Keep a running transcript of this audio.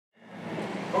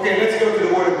Okay, let's go to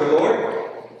the word of the Lord.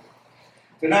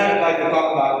 Tonight I'd like to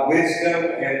talk about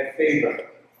wisdom and favor.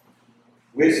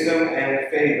 Wisdom and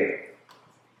favor.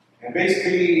 And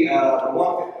basically, the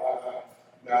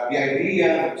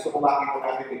idea, gusto ko makita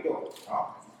natin ito.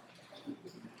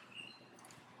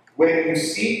 When you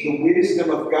seek the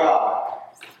wisdom of God,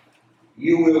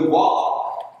 you will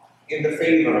walk in the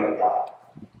favor of God.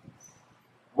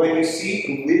 When you seek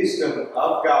the wisdom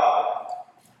of God,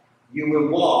 you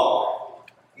will walk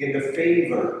in the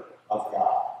favor of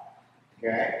God.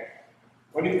 Okay?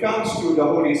 When it comes to the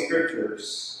Holy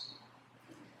Scriptures,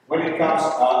 you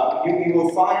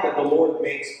will find that the Lord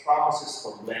makes promises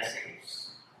for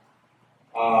blessings,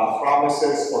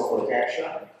 promises for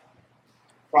protection,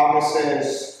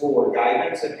 promises for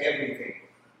guidance and everything.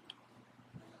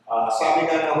 Sabi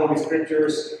nga ng Holy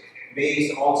Scriptures,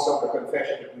 based also on the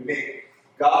confession that we make,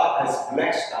 God has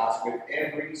blessed us with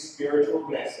every spiritual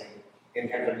blessing in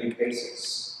heavenly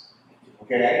places.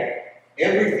 Okay?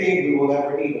 Everything we will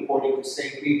ever need, according to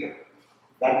St. Peter,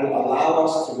 that will allow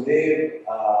us to live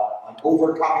an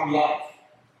overcoming life,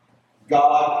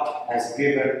 God has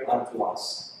given unto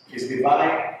us. His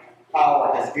divine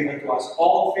power has given to us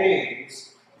all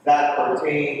things that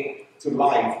pertain to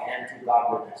life and to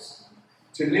godliness.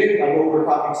 To live an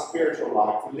overcoming spiritual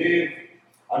life, to live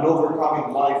an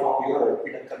overcoming life on the earth,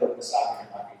 pinagkaloob na sa atin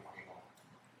ng ating Panginoon.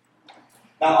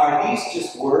 Now, are these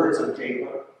just words of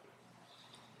Jacob?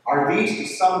 Are these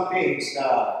just some things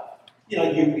that,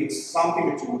 it's something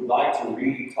that you would like to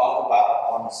really talk about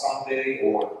on a Sunday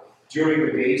or during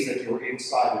the days that you're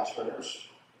inside the church?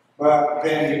 But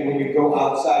then when you go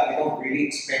outside, you don't really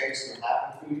expect this to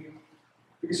happen to you.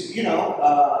 Because,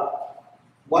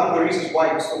 one of the reasons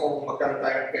why gusto mong magkaroon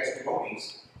tayo ng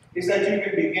testimonies is that you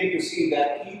can begin to see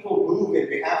that people move in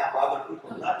behalf of other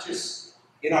people, not just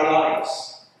in our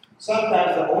lives.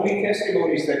 Sometimes the only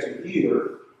testimonies that you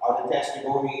hear are the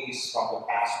testimonies from the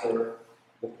pastor,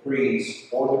 the priest,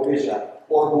 or the bishop,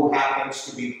 or who happens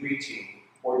to be preaching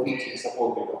or teaching sa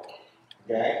pulpito.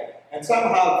 Okay? And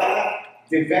somehow that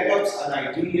develops an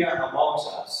idea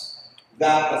amongst us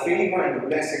that the favor and the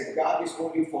blessing of God is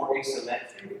only for a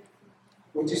select few,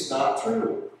 which is not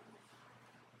true.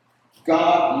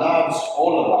 God loves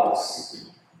all of us.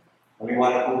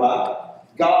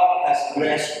 God has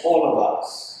blessed all of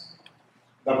us.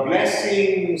 The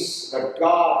blessings that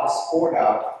God has poured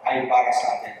out ay para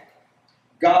sa atin.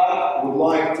 God would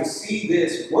like to see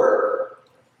this work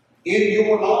in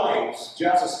your lives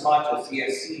just as much as He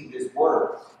has seen this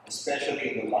work,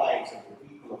 especially in the lives of the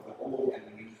people of the Old and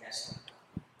the New Testament.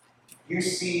 You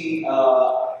see,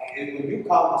 when you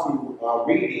come to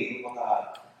reading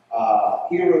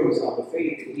heroes of the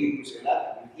faith in Hebrews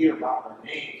 11, you hear about their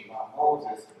names, about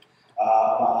Moses,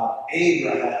 about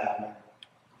Abraham,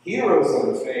 heroes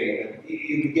of the faith, and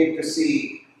you begin to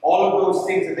see all of those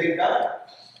things that they've done.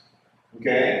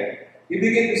 Okay? You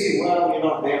begin to see,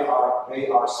 they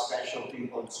are special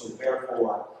people, and so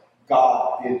therefore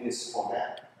God did this for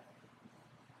them.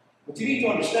 But you need to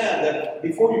understand that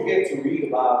before you get to read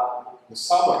about the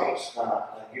summaries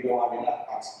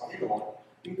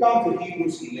you come to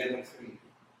Hebrews 11:3,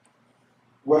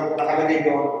 where nakalagay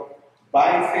doon,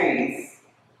 by faith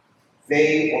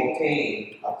they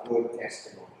obtained a good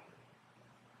testimony.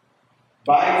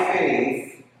 By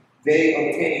faith they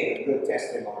obtained a good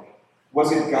testimony. Was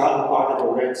it God who parted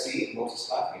the Red Sea in Moses'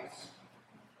 life? Yes.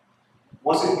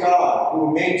 Was it God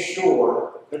who made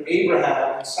sure that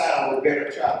Abraham and Sarah would bear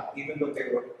a child, even though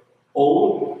they were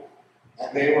old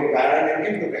and they were barren and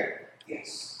impotent?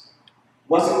 Yes.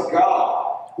 Was it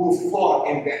God who fought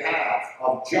in behalf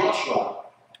of Joshua,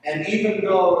 and even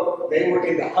though they were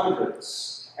in the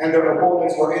hundreds and their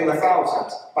opponents were in the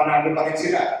thousands, panalo pa rin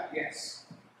sila? Yes.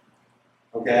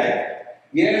 Okay?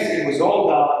 Yes, it was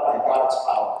all done by God's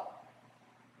power.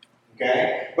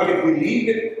 Okay? But if we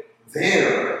leave it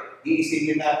there,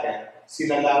 iisipin natin,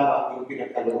 sila lamang yung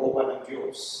pinagkalooban ng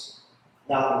Diyos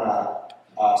ng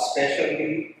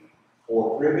specialty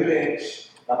or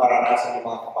privilege na maranasan ng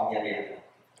mga kapangyarihan.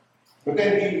 But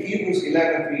then Hebrews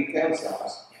 11:3 tells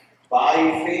us,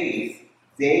 by faith,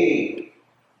 they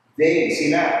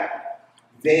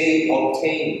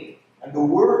obtained. And the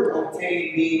word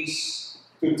obtain means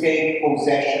to take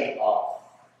possession of.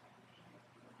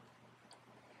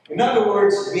 In other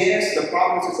words, yes, the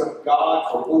promises of God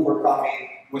for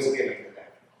overcoming was given to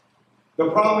them. The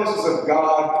promises of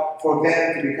God for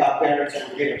them to become parents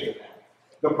were given to them.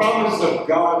 The promises of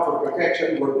God for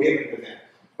protection were given to them.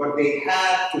 But they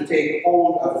had to take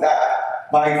hold of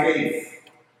that by faith.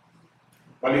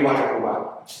 Paliwanag ko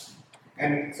ba?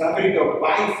 And sabi nito,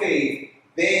 by faith,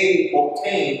 they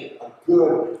obtained a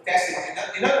good testimony.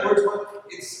 In other words, what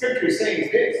Scripture is saying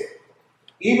is this.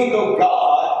 Even though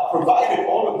God provided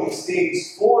all of these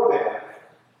things for them,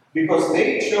 because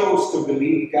they chose to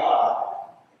believe God,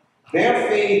 their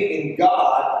faith in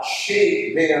God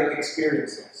shaped their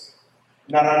experiences.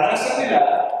 Naranasan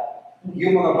nila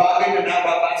yung mga bagay na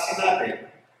nababasa natin,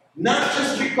 not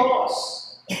just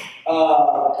because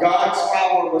God's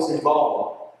power was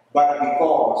involved, but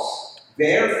because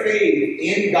their faith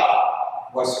in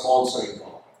God was also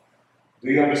involved. Do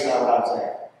you understand what I'm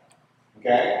saying?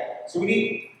 Okay? So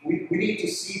we need to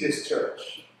see this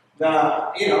church.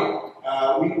 Now,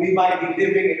 we might be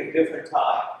living in a different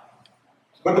time.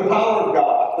 But the power of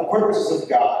God, the purposes of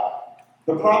God,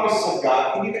 the promises of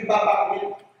God, hindi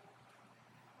nagbabago.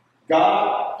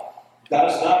 God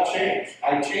does not change.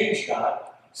 I change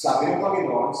God. Sabi ng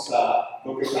Panginoon sa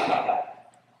Luke Malachi.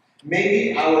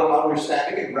 Maybe our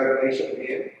understanding and revelation of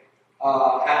Him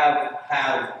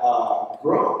have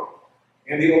grown.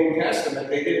 In the Old Testament,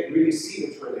 they didn't really see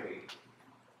the Trinity.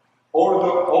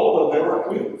 Although there were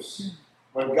clues.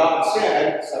 When God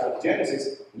said,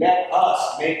 Genesis, let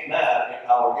us make man in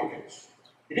our image.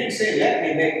 He didn't say, let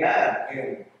me make man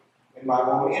in my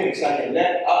own image. He said,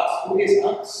 let us. Who is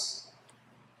us?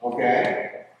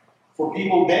 Okay? For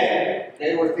people then,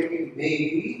 they were thinking,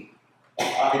 maybe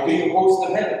ito yung host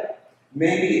of heaven.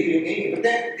 Maybe ito yung angel. But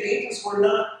then, the angels were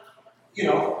not,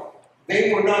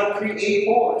 they were not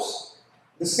creators.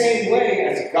 The same way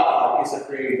as God is a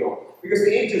creator. Because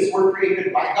the angels were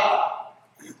created by God.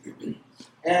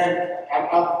 And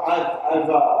I've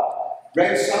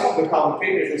read some of the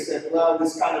commentators that said, well,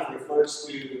 this kind of refers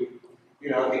to,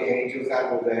 the angels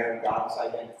that were there and God is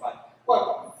identified.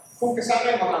 Well, kung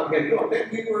kasama yung mga anghel doon, then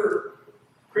we were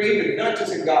created not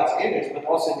just in God's image, but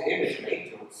also in the image of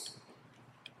angels.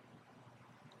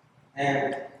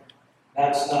 And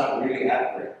that's not really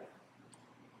accurate.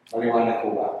 Maliwanag ko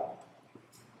ba?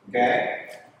 Okay?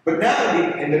 But now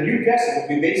in the New Testament,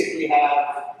 we basically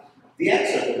have the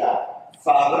answer to that.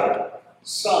 Father,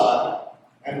 Son,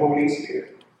 and Holy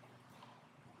Spirit.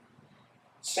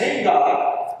 Same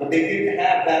God, but they didn't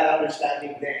have that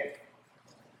understanding then.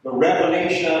 The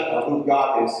revelation of who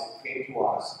God is came to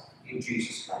us in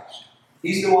Jesus Christ.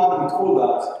 He's the one who told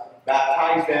us,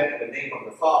 baptize them in the name of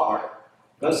the Father,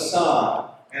 the Son,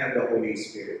 and the Holy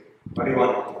Spirit.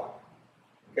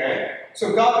 Okay?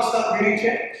 So God does not really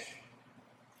change.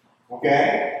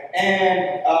 Okay?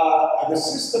 And the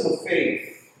system of faith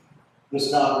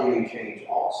does not really change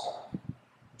also.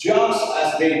 Just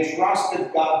as they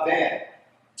trusted God then,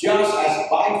 just as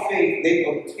by faith they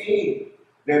obtained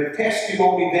their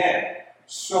testimony then,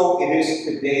 so it is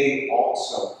today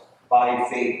also. By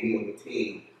faith we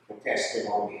obtain the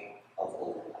testimony of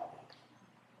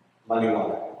overcoming.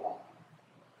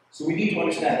 So we need to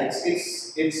understand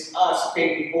it's us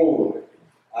taking hold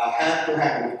hand to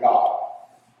hand with God.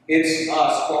 It's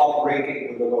us cooperating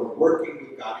with the Lord, working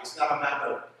with God. It's not a matter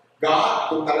of God,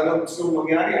 kung talagang gusto mong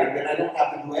mangyari yan, then I don't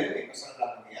have to do anything. Basta na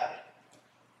lang mangyari.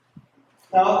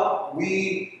 Now,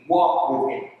 we walk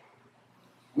with Him.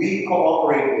 We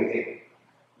cooperate with Him.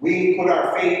 We put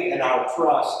our faith and our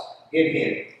trust in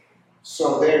Him.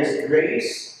 So there is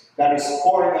grace that is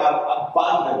pouring out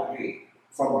abundantly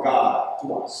from God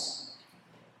to us.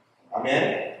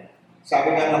 Amen?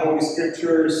 Sabi nga ng Holy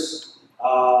Scriptures,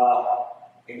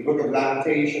 in the book of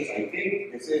Lamentations, I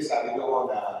think, this is, sabi doon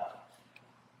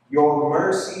your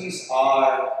mercies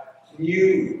are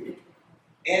new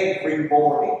every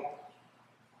morning.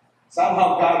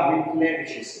 Somehow God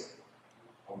replenishes it.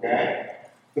 Okay?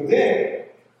 But then,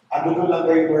 ano doon lang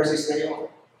ba yung mercies na yun?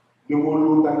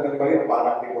 Lumulutan lang ba yun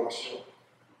para devotion?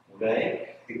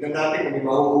 Okay? Tignan natin kung may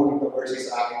mahuhulog na mercies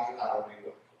sa akin sa araw na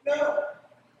ito. No.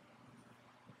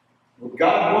 What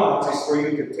God wants is for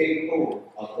you to take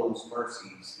hold of those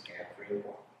mercies every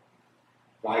morning.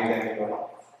 Guide them in your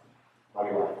life.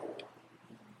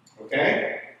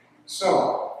 Okay?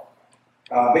 So,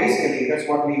 basically, that's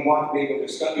what we want to be able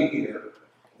to study here.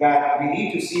 That we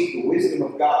need to seek the wisdom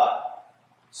of God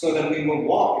so that we will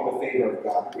walk in the favor of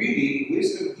God. Really,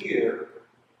 wisdom here,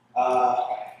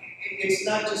 it's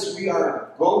not just we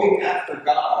are going after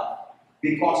God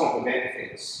because of the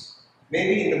benefits.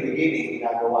 Maybe in the beginning,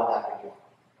 ginagawa natin yun.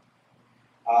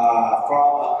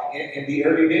 In the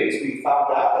early days, we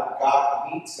found out that God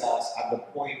meets us at the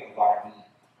point of our need.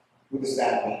 What does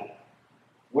that mean?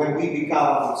 When we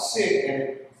become sick,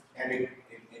 and it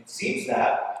seems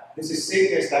that this is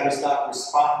sickness that is not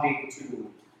responding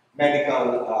to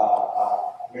medical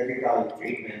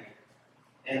treatment,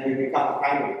 and we become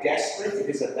kind of desperate, it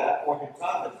is at that point in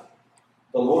time that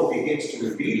the Lord begins to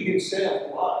reveal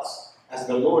Himself to us as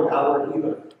the Lord our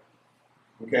healer.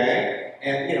 Okay?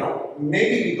 And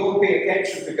maybe we don't pay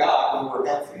attention to God when we're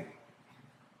healthy.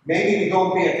 Maybe we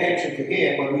don't pay attention to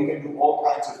Him, but we can do all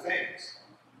kinds of things.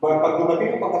 But pag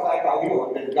dumating ang pagkakataon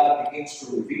yun, then God begins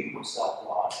to reveal Himself to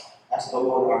us as the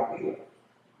Lord our healer.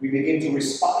 We begin to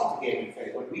respond to Him in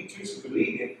faith. When we choose to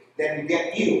believe Him, then we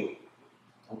get healed.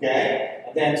 Okay?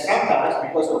 And then sometimes,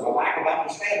 because of a lack of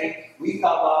understanding, we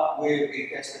come up with a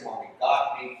testimony.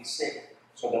 God made me sick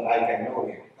so that I can know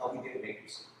Him. No, He didn't make you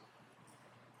sick.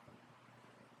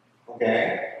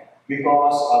 Okay?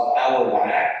 Because of our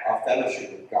lack of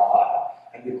fellowship with God,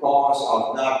 and because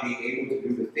of not being able to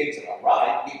do the things that are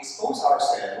right, we expose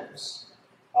ourselves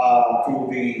to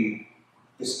the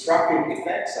destructive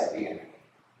effects of the enemy.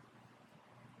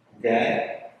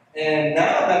 Okay? And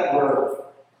now that we're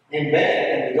in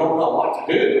bed and we don't know what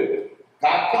to do,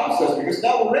 God comes to us because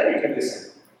now we're ready to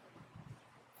listen.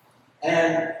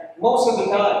 And most of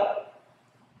the time,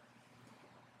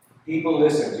 people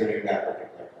listen during that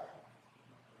particular time.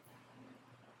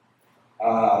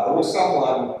 There was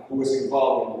someone who was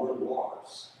involved in world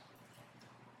wars.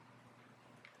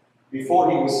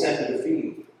 Before he was sent to the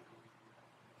field,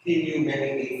 he knew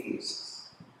many atheists.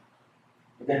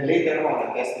 But then later on,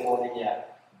 a testimony niya,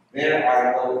 there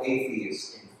are no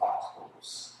atheists in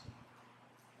Foxholes.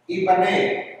 Iba na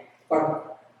eh. Pag,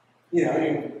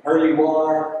 in early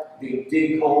war, they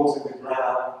dig holes in the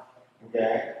ground,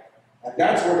 okay? And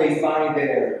that's where they find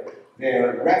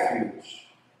their refuge.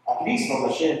 At least from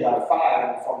the shin gun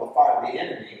fire and from the fire of the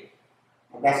enemy.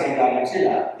 Pag nasa ilalim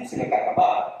sila, hindi sila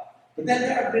tatamaan. But then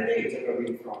there are grenades that are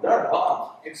being thrown. There are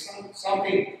bombs. It's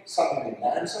something in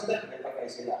land, so then may patay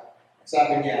sila.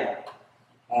 Sabi niya,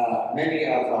 many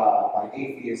of my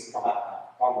atheist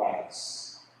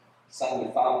comrades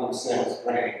suddenly found themselves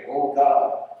praying, oh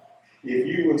God, if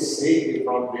you will save me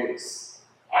from this,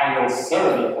 I will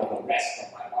serve you for the rest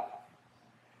of my life.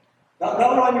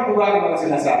 Naman yung buhay mga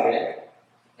sinasabi.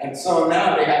 And so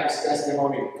now they have this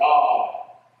testimony,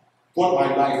 God put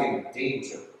my life in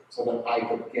danger so that I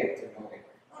could get to know Him.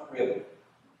 Not really.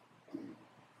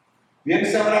 You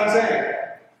understand what I'm saying?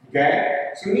 Okay?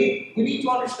 So we need to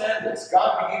understand this.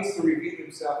 God begins to reveal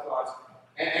Himself to us.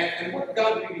 And what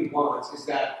God really wants is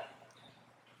that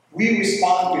we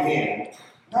respond to Him,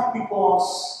 not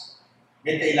because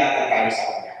may kailangan tayo sa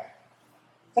Kanya.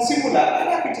 Sa simula,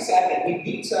 malapit siya sa atin. He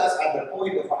meets us at the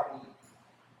point of our need.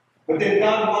 But then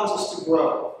God wants us to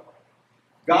grow.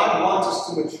 God wants us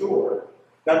to mature.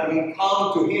 That we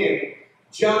come to Him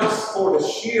just for the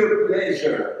sheer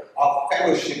pleasure of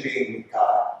fellowshipping with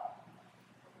God.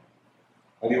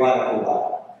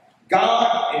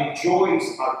 God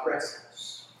enjoys our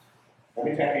presence. Let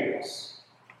me tell you this.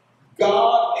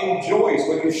 God enjoys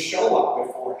when you show up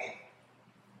before Him.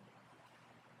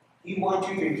 He wants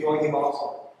you to enjoy Him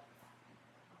also.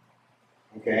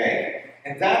 Okay?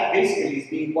 And that basically is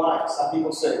being wise. Some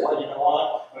people say, well, you know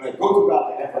what? When I go to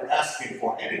God, I never ask Him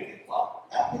for anything. Well,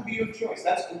 that would be your choice.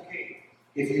 That's okay.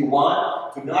 If you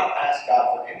want to not ask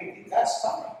God for anything, that's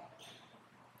fine.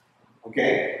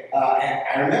 Okay? And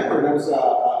I remember there was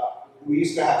we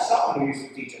used to have someone who used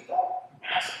to teach us, don't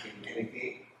ask Him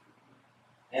anything.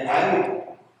 And I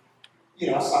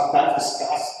would, sometimes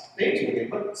discuss things with Him.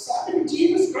 But something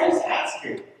Jesus Christ asked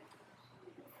Him.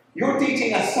 You're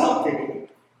teaching us something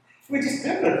which is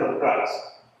different from Christ.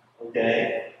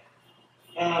 Okay?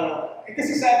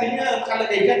 Kasi sabi niya,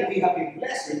 kalagay dyan, we have been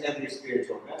blessed with every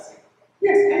spiritual blessing.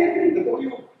 Yes, I agree. Totoo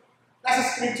yun. Nasa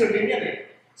scripture din yan eh.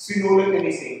 Sinulat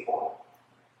ni St. Paul.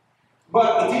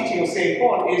 But the teaching of St.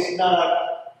 Paul is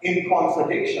not in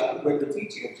contradiction with the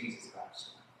teaching of Jesus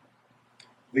Christ.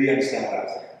 Do you understand what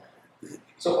I'm saying?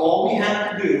 So all we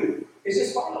have to do is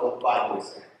just follow what the Bible is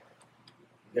saying.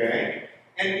 Okay?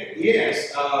 And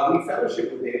yes, we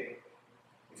fellowship with Him.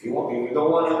 If you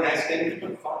don't want to ask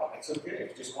anything, fine, that's okay.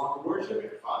 If you just want to worship Him,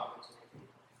 fine, that's okay.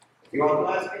 If you want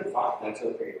to ask Him, fine, that's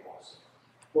okay also.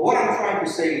 But what I'm trying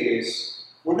to say is,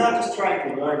 we're not just trying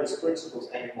to learn these principles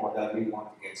anymore that we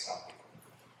want to get something.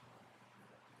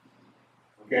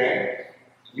 Okay?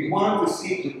 We want to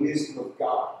seek the wisdom of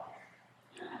God.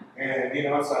 And,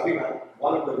 sabi nga,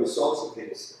 one of the results of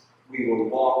this, we will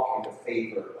walk in the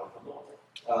favor of the Lord.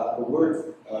 The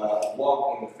word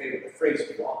walk in the favor, the phrase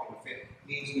walk in the favor,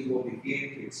 means we will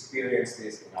begin to experience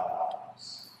this in our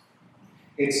lives.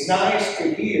 It's nice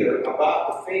to hear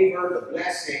about the favor, the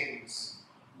blessings,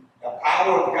 the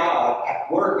power of God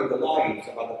at work in the lives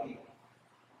of other people.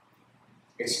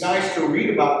 It's nice to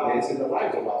read about this in the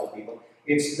lives of other people.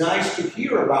 It's nice to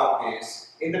hear about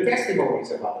this in the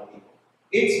testimonies of other people.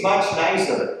 It's much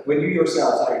nicer when you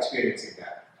yourselves are experiencing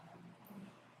that.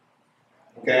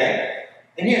 Okay?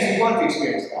 And yes, we want to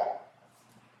experience that.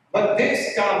 But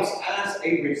this comes as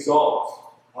a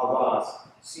result of us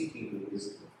seeking the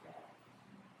wisdom of God.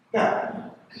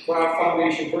 Now, For our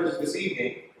foundation verse this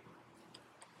evening,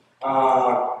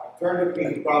 turn with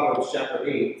me to Proverbs chapter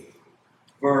 8,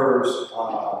 verse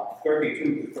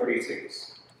 32 to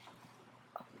 36.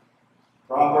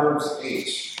 Proverbs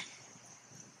 8,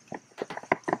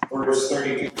 verse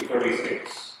 32 to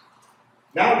 36.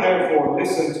 Now therefore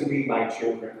listen to me, my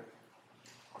children,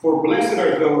 for blessed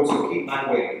are those who keep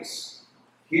my ways.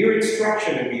 Hear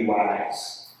instruction and be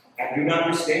wise, and do not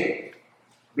mistake.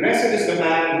 Blessed is the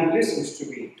man who listens to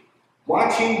me,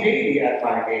 watching daily at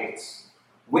my gates,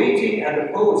 waiting at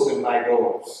the posts of my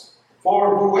doors.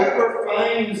 For whoever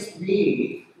finds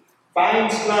me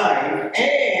finds life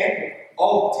and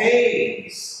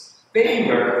obtains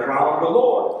favor from the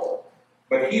Lord.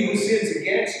 But he who sins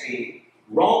against me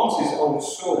wrongs his own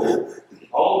soul.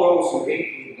 All those who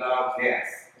hate me love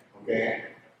death. Okay?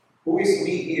 Who is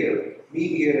me here? Me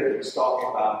here is talking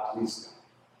about wisdom.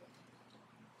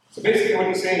 So basically what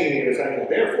he's saying here is that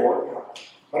therefore,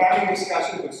 but I'm in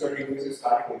discussion concerning wisdom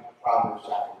starting with Proverbs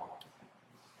chapter 1.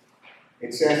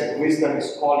 It says that wisdom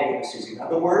is calling us. In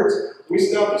other words,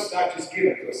 wisdom is not just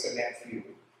given to a select few.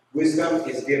 Wisdom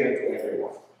is given to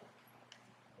everyone.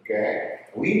 Okay?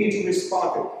 We need to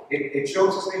respond to it. It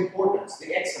shows us the importance,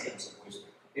 the excellence of wisdom.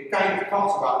 It kind of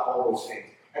talks about all those things.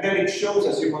 And then it shows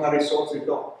us yung mga results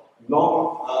ito.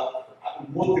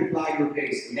 Multiply your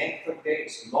days, length of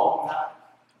days, long life.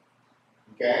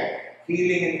 Okay?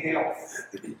 Healing and health,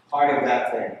 part of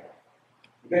that thing.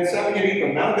 Then sabi niya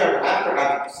dito, now that after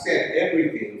I've said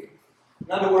everything,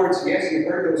 in other words, yes, you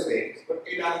heard those things, but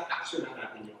kailangan action na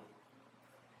natin yun.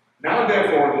 Now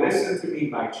therefore, listen to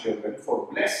me, my children, for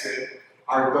blessed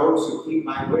are those who keep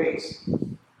my ways.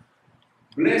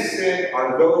 Blessed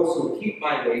are those who keep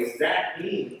my ways. That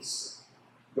means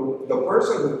the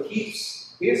person who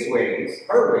keeps his ways,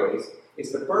 her ways, is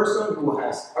the person who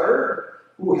has heard,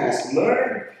 who has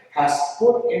learned, has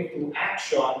put into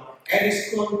action, and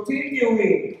is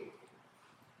continuing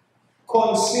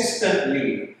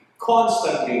consistently,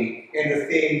 constantly in the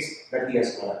things that he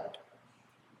has learned.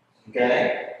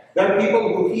 Okay? There are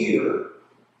people who hear,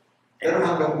 pero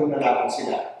hanggang doon na lang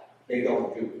sila. They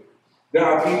don't do. There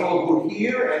are people who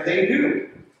hear and they do.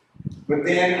 But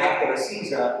then after a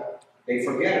season, they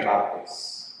forget about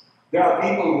this. There are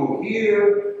people who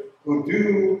hear, who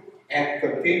do, and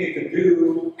continue to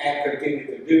do, and continue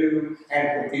to do,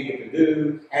 and continue to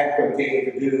do, and continue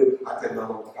to do until the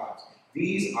Lord comes.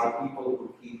 These are people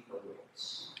who keep the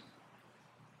ways.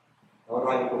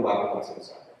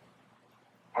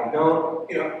 I've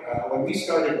known, when we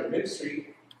started the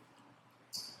ministry,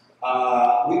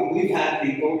 we've had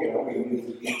people, we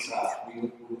would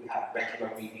have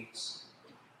regular meetings.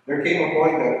 There came a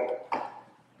point that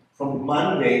from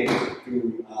Monday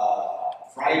to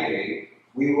Friday,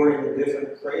 we were in a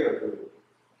different prayer group,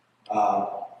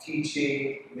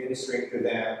 teaching, ministering to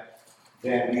them.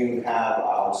 Then we would have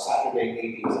our Saturday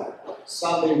meetings,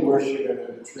 Sunday worship, and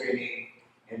then the training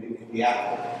in the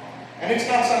afternoon. And it's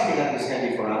not something that is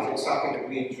heavy for us. It's something that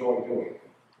we enjoy doing.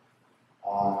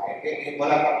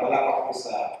 Wala pa kami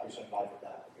sa Christian life at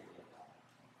that particular time.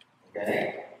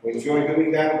 Okay? We enjoy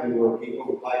doing that. We were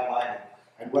people with like-minded.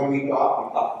 And when we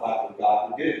talked about what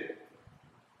God did.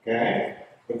 Okay?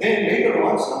 But then later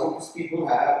on, some of these people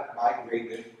have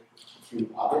migrated to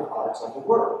other parts of the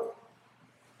world.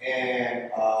 And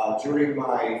during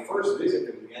my first visit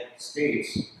to the United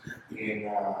States in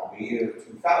the year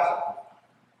 2000,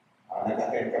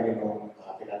 nag-attend kami nung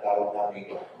tinatawag namin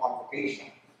convocation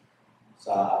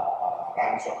sa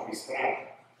Rancho Capistrano.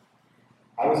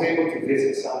 I was able to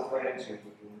visit some friends yung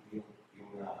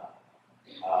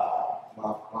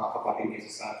mga kapatid niya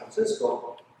sa San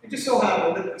Francisco. It just so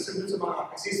happened that isa dun sa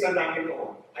mga assistant namin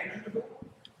noon ay nandun.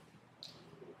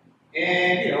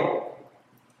 And,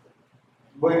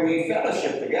 when we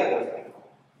fellowship together,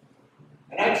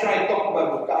 and I try to talk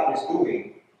about what God is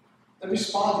doing, the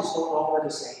response is no longer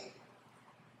the same.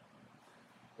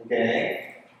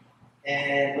 Okay?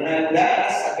 And when I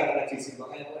last, I got nagsisigaw,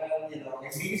 hindi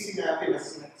sinabi na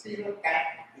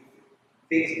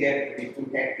things get to be too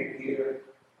hectic here.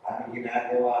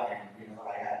 Ginagawa, and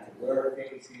I had to learn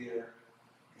things here.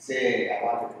 Say I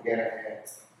wanted to get ahead.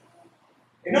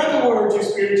 In other words, your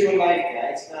spiritual life,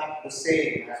 it's not the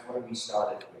same as when we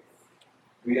started with.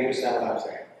 Do you understand what I'm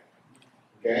saying?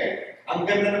 Okay? Ang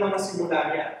ganda naman ng simula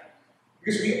niya.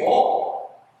 Because we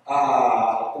all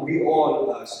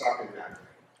started that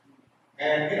way.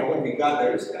 And when we got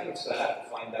there, it's kind of sad to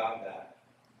find out that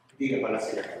hindi na pala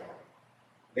sila gano'n.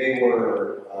 They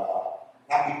were,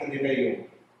 nakita nila yung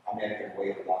American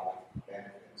way of life,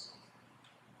 benefits.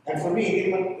 And for me,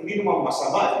 hindi naman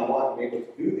masama if you want to be able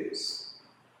to do this.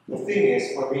 The thing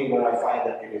is, for me, what I find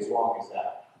that it is wrong is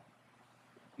that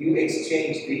you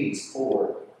exchange these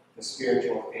for the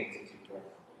spiritual things that you learn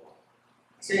from the Lord.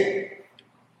 Kasi,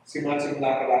 simula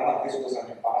ka lang, this was an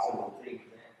impossible thing.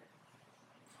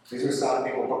 This was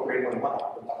something of a prayer on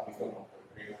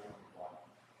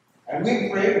and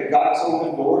we pray that God's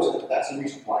open doors, and that's the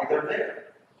reason why they're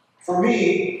there. For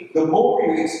me, the more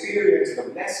you experience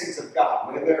the blessings of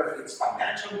God, whether it's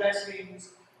financial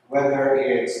blessings, whether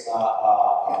it's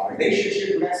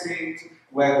relationship blessings,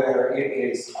 whether it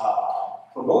is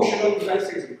promotional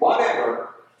blessings,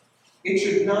 whatever, it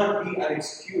should not be an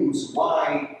excuse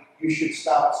why you should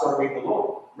stop serving the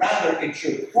Lord. Rather, it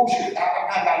should push you na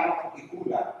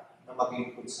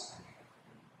maging sa akin.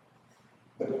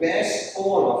 The best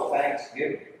form of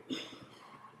thanksgiving,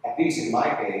 at least in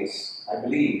my case, I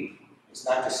believe, is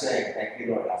not just saying, thank you,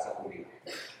 Lord, that's what we do.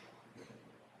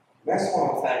 The best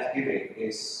form of thanksgiving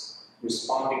is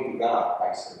responding to God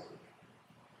by serving.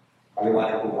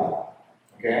 Paliwanag po God.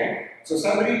 Okay? So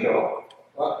somebody go,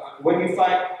 when you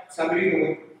find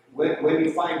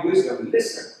wisdom,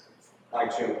 listen, my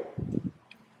children.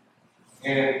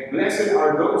 And blessed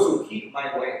are those who keep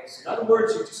my ways. In other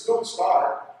words, you just don't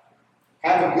start,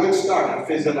 have a good start and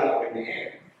fizzle out in the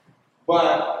end.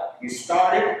 But you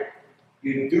start it,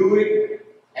 you do it,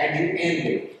 and you end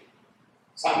it.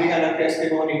 Sabi nga ng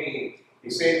testimony ni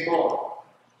St. Paul,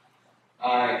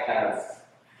 I have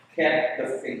kept the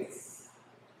faith.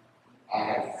 I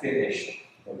have finished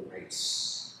the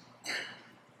race.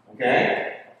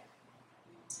 Okay?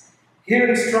 Hear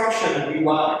instruction and be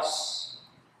wise.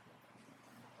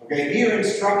 Okay, hear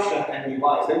instruction and be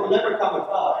wise. There will never come a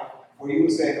time where you will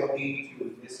say, I don't need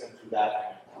to listen to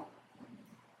that anymore.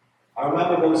 I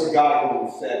remember there was a guy who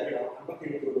said, I'm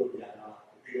looking at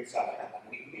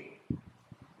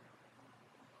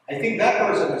I think that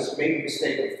person has made the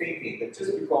mistake of thinking that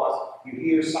just because you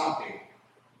hear something,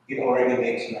 it already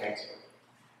makes you an expert.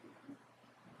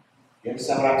 You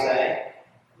understand what I'm saying?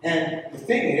 And the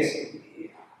thing is,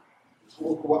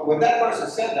 when that person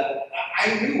said that,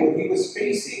 I knew what he was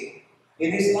facing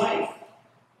in his life.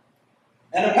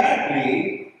 And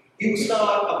apparently, he was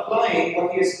not applying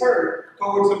what he has heard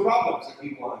towards the problems that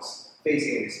he was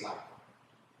facing in his life.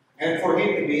 And for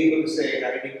him to be able to say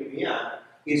that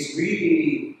is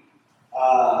really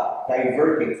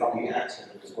diverting from the answer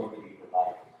that is going to be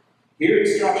provided. Hear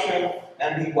instruction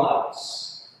and be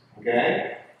wise.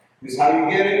 Okay? This is how you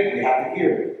get it. You have to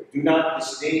hear it. Do not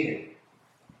disdain it.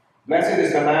 Blessed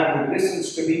is the man who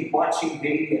listens to me, watching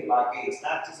daily at my gates,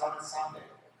 not just on a Sunday.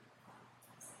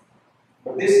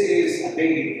 But this is a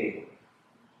daily thing.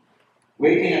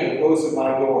 Waiting at the close of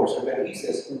my doors. And then he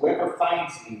says, whoever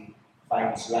finds me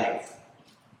finds life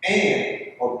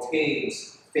and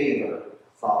obtains favor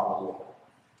from the Lord.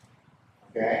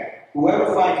 Okay?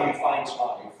 Whoever finds me finds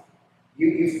life.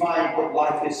 You find what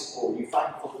life is for. You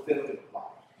find fulfillment of life.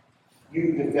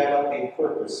 You develop a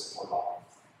purpose for life.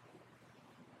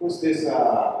 Who's this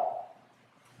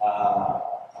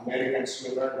American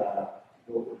swimmer,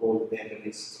 the gold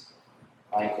medalist,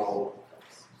 Michael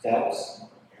Phelps?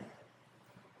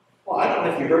 Well, I don't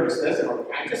know if you heard his testimony.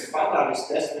 I just found out his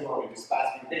testimony this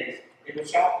past few days. It was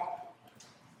shocking.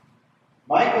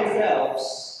 Michael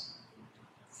Phelps,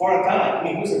 for a time,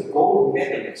 he was a gold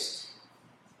medalist.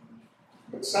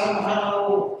 But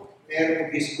somehow,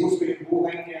 meron disgusto yung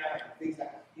buhay niya, and things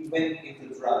like that. He went into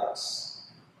drugs.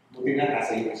 Buti na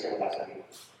nasa iyo siya, wala sa iyo.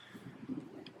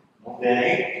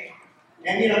 Okay?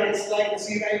 And it's like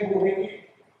nasira yung buhay niya.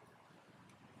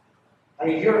 I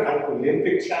mean, you're an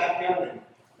Olympic champion, and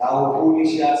nahuhuli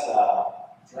siya sa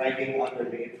driving under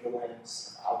the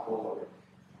influence of alcohol or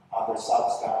other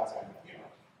substance,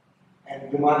 and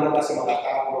lumalabas sa mga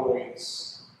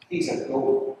tabloids. He's a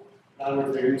dope. In other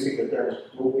words, they're using the term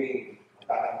doping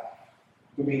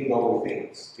to mean double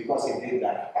things, because he did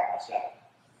that siya.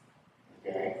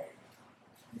 Okay?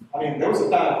 I mean, there was a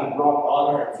time he brought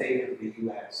honor and favor to the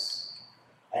U.S.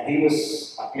 And he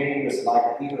was acclaimed as like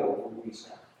a hero of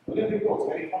Louisiana. Olympic gold,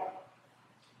 very fun.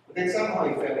 But then somehow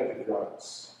he fell into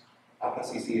drugs. After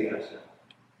CCA.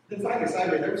 Then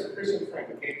finally, there was a Christian friend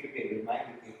who came to me and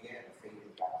reminded me again of faith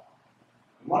in God.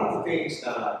 And one of the things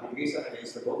that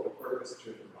is about the purpose of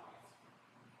life.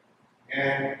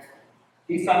 And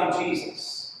he found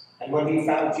Jesus. And when he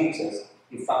found Jesus,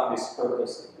 he found his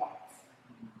purpose in life.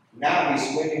 Now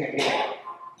he's winning again.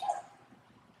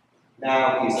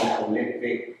 Now he's an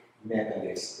Olympic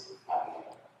medalist.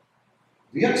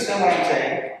 Do you understand what I'm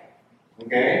saying?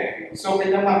 Okay? So,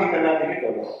 pinamakita natin ito.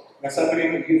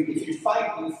 Nasabi if you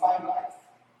find life.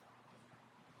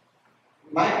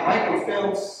 Michael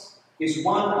Phelps is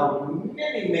one of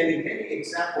many, many, many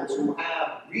examples who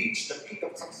have reached the peak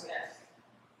of success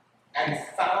and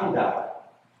found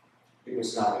out it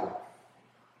was not enough.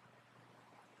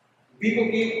 People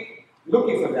keep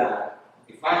looking for that.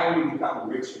 If I only become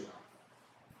rich enough,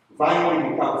 if I only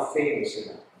become famous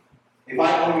enough, if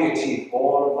I only achieve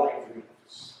all of my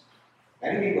dreams.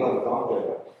 Many people have gone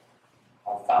there,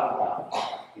 have found out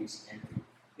it's empty.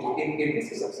 If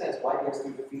this is success, why does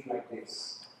it feel like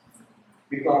this?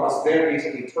 Because there is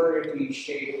eternity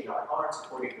shaped in our hearts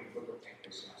according to the book of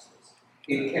Ecclesiastes.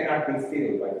 It cannot be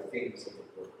filled by the things of the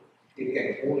world. It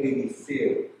can only be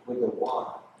filled with the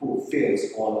one who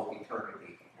fills all of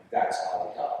eternity, and that's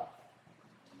our God.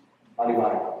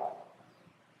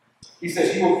 He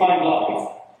says, you will find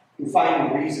life, you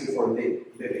find a reason for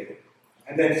living.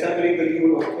 And then suddenly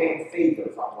you will obtain favor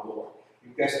from the Lord.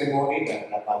 Yung testimony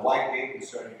that my wife gave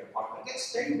concerning the apartment,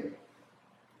 that's favor.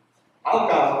 How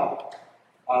come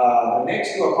the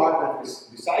next two apartments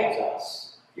besides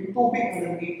us, yung tubig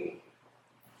ng people?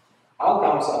 How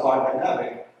come sa apartment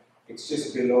namin, it's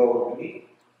just below the knee?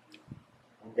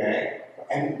 Okay?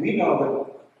 And we know that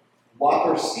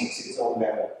water seeks its own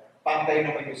level. Pantay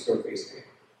naman yung surface niya.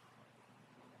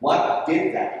 What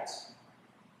did that?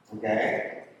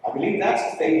 Okay? I believe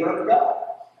that's the favor of God.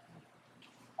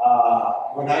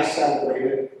 When I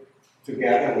celebrated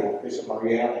together with Bishop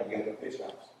Mariel and the other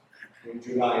bishops in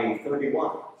July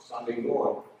 31, Sunday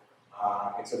Lord,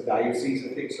 it's a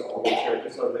diocesan thing, so all the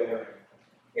churches are there.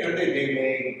 You know,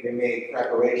 they made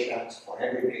preparations for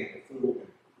everything, the food.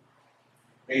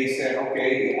 They said,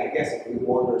 okay, I guess if we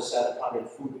order 700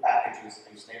 food packages,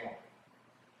 they stay on.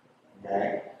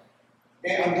 Okay?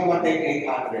 And I'm dumating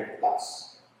 800 plus.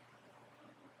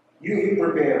 You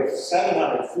prepare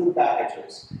 700 food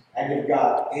packages, and you've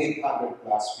got 800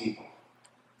 plus people.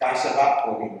 Kasarap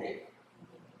o hindi.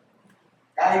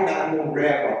 Kahit na anong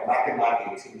realm of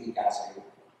mathematics, hindi kasarap.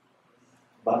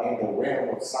 But in the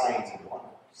realm of science and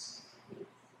wonders.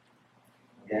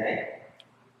 Okay?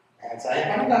 And sabi,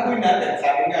 paano gagawin natin?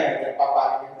 Sabi nga,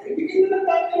 nagpapagawin, ibigay na lang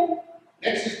natin.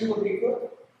 Let's just do what we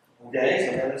could. Okay?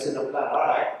 So meron silang plan.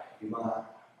 Alright. Yung mga,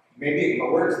 maybe iba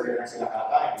words, hindi lang sila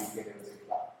kakain, ibigay na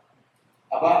sila.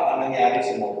 Aba, ang nangyari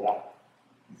sa Mobra.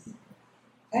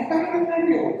 Ay, paano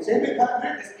nangyari yun?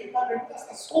 700 is 800 plus.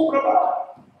 Sobra ba?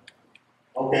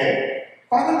 Okay?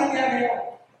 Paano nangyari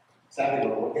yun? Sabi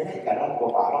ko, huwag ka na itanong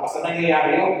ko paano. Basta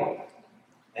nangyayari yun.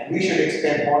 And we should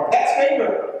expect more. That's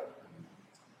favor.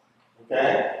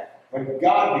 Okay? When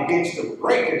God begins to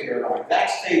break into your life,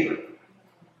 that's favor.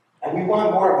 And we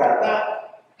want more of that. Now,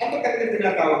 ano kasi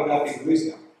tinatawag natin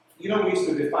wisdom? You know, we used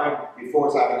to define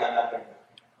before sabi nga natin,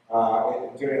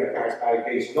 during the charismatic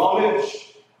days,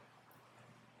 knowledge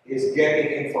is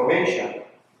getting information,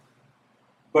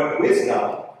 but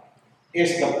wisdom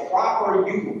is the proper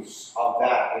use of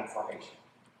that information.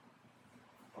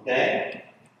 Okay?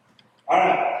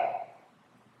 Alright.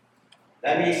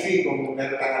 Let me see kung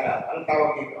meron ka na. Anong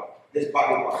tawag dito? This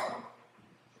body part.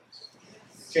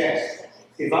 Chest.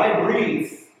 If I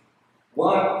breathe,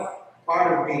 what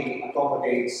part of me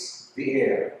accommodates the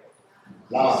air?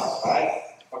 Lungs,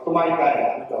 right? Pag kumain tayo,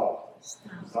 ano ito?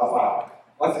 Stomach.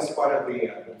 What's this part of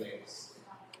the legs?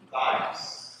 Thighs.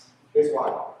 This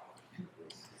one.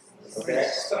 Okay?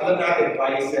 So alam natin,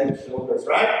 biceps, shoulders,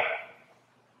 right?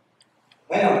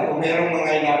 Ngayon, kung merong mga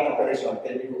kailangan operasyon,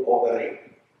 can you operate?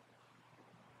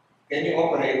 Can you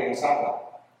operate on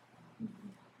sapa?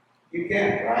 You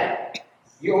can, right?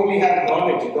 You only have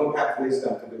knowledge, you don't have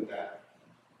wisdom to do that.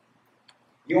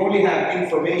 You only have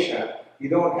information, you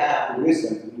don't have the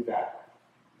wisdom to do that.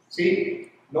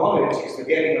 See, knowledge is the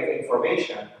getting of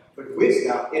information, but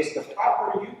wisdom is the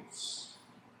proper use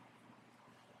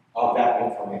of that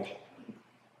information.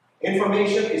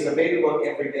 Information is available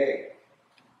every day.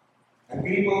 And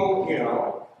people, you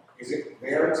know, is it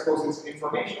there? It's because it's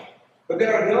information. But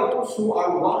there are those who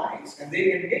are wise, and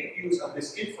they can make use of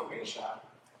this information,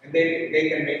 and they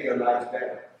can make their lives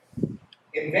better.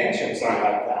 Inventions are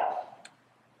like that.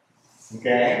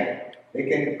 Okay? They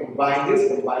can combine this,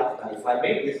 combine that. If I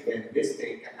make this, then this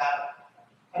thing can happen.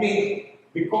 I mean,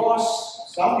 because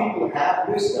some people have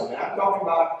wisdom, and I'm talking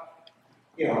about,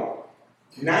 you know,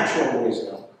 natural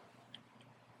wisdom.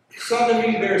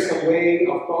 Suddenly there's a way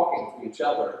of talking to each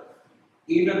other,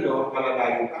 even though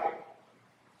malalayo tayo.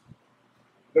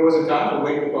 There was a time the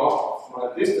way to talk from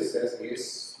a distance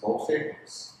is smoke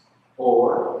signals.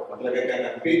 Or, maglagay ka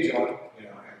ng pigeon,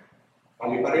 you know, and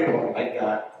paliparin mo like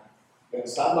that. Then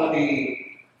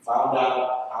somebody found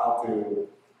out how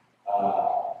to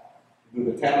do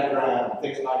the telegram and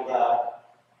things like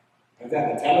that. And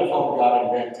then the telephone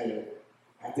got invented.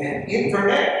 And then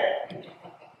internet.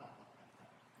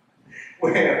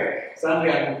 Where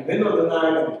suddenly I'm in the middle of the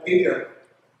night and Peter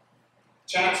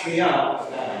chats me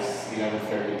up. That is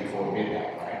 11:30 before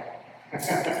midnight, right?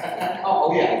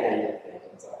 Oh, yeah, okay.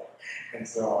 I'm sorry. And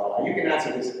so you can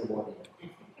answer this in the morning.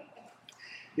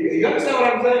 You understand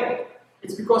what I'm saying?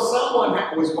 It's because someone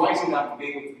was wise enough to be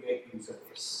able to make use of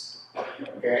this.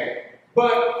 Okay?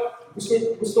 But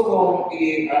gusto kong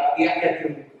i-add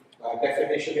yung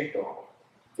definition nito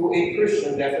to a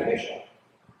Christian definition.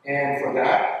 And for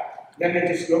that, let me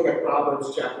just look at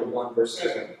Proverbs chapter 1, verse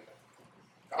 7.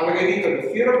 Nakalagay dito, the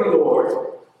fear of the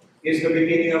Lord is the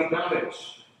beginning of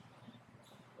knowledge.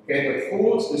 Okay, but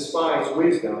fools despise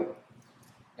wisdom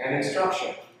and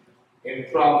instruction. In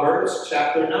Proverbs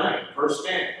chapter 9, verse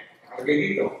 10,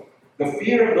 nakalagay dito, the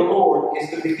fear of the Lord is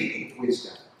the beginning of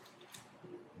wisdom.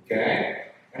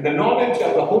 Okay? And the knowledge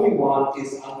of the Holy One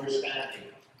is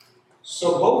understanding.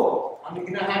 So both, ang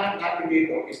hinahanap natin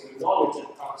dito is the knowledge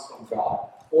that comes from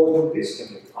God or the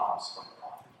wisdom that comes from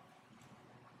God.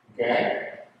 Okay?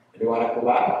 Liwanag ko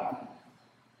ba?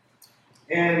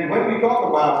 And when we talk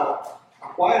about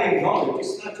acquiring knowledge,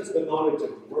 it's not just the knowledge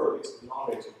of the Word, it's the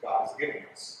knowledge that God has given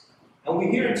us. And we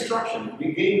hear instruction,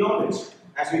 we gain knowledge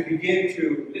as we begin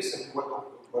to listen to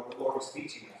what the Lord is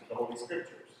teaching us in the Holy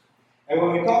Scriptures. And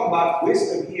when we talk about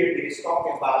wisdom here, it is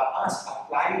talking about us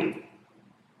applying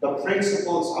the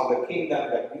principles of the kingdom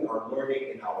that we are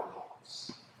learning in our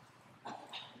lives.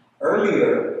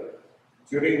 Earlier,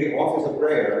 during the office of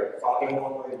prayer, Father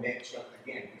Nonoy mentioned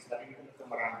again, he's narinig ko na ito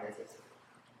maraming beses.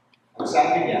 Ang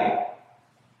sabi niya,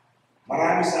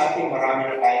 marami sa ating marami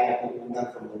na tayong natutunan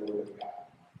from the Word of God.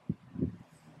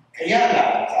 Kaya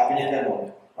lang, sabi niya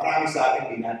gano'n, marami sa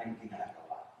atin di natin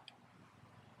ginagawa.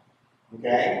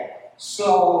 Okay?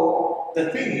 So,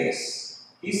 the thing is,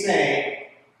 he's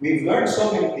saying, we've learned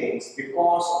so many things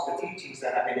because of the teachings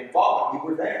that have been involved, and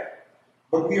we were there.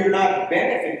 But we are not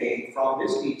benefiting from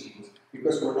these teachings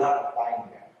because we're not applying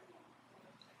them.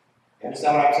 You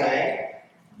understand what I'm saying?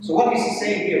 So what is he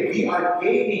saying here? We are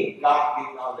gaining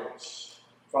godly knowledge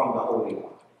from the Holy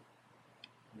One.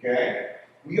 Okay?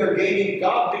 We are gaining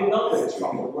godly knowledge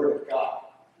from the Word of God.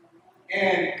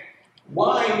 And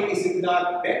why is it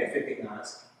not benefiting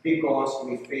us? Because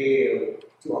we fail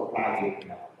to apply it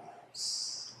in our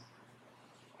lives.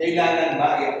 Kailangan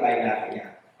ba i-apply natin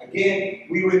yan? Again,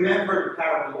 we remember the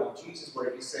parable of Jesus where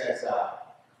he says,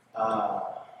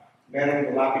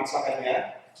 merong lumapit sa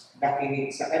kanya,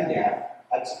 nakinig sa kanya,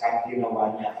 at saka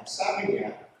ginawa niya. At sabi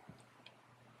niya,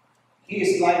 he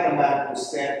is like a man who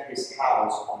set his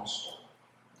house on a stone.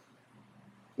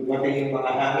 Dumating yung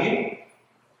mga hangin,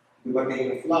 dumating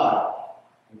yung flood,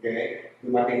 okay?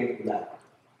 Dumating yung ulan.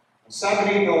 Ang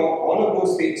sabi nito, all of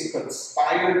those things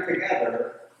conspired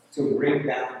together to bring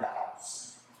down the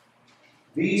house.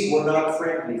 These were not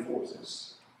friendly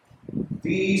forces.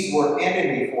 These were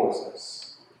enemy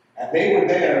forces. And they were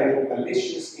there with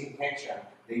malicious intention.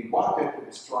 They wanted to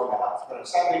destroy the house. But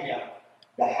sabi niya,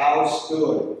 the house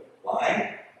stood.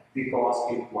 Why? Because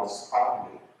it was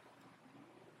founded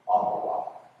on the rock.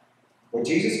 What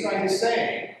Jesus Christ is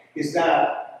saying is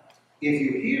that if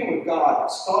you hear what God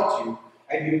has taught you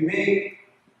and you make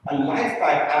a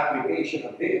lifetime application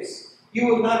of this, you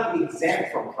will not be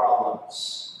exempt from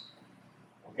problems.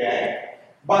 Okay?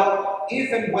 But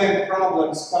even when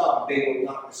problems come, they will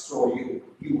not destroy you.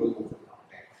 You will overcome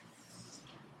them.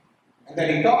 And then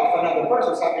he talked to another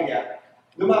person, sabi niya,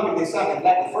 lumapit din sa akin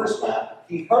like the first man.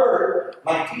 He heard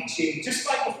my teaching just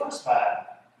like the first man,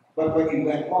 but when he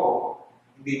went home,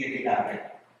 hindi niya ginamit.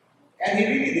 And he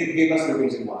really did give us the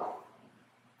reason why.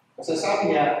 Kasi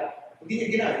sabi niya, hindi niya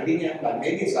ginamit, hindi niya apply.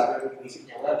 Maybe sabi niya, inisip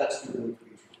niya, well, that's too good to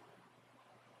be true.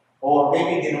 Or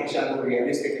maybe hindi naman siya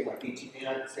realistic in my teaching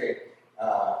niya kasi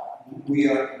we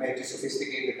are medyo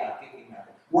sophisticated na thinking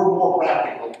natin. We're more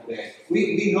practical today.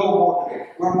 We know more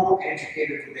today. We're more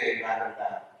educated today rather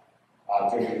than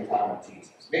during the time of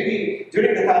Jesus. Maybe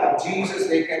during the time of Jesus,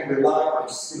 they can rely on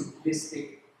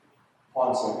simplistic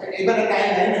concept. Iba na tayo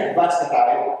ngayon, advanced na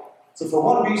tayo. So for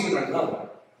one reason or another,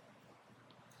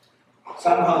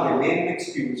 somehow they made an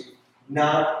excuse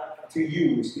not to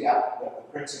use the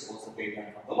principles that they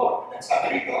learned from the Lord. And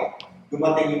sabi rito,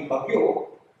 dumating yung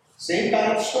bagyo, same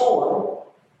kind of storm,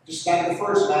 just like the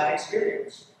first man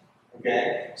experienced.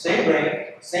 Okay? Same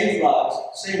rain, same floods,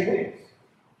 same winds.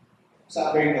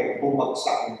 Sabi rito,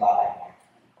 bumagsak yung bahay.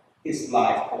 His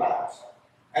life collapsed.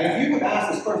 And if you would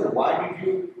ask this person, why did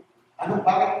you,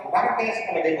 bakit kaya sa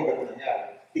palagay mo ganun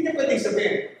nangyari? Hindi niya pwedeng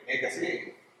sabihin,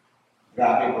 kasi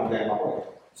grabe yung problema ko eh.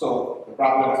 So, the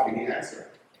problem has been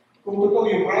answered. Kung totoo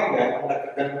yung problem, kung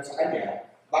nagkaganon sa kanya,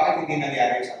 bakit hindi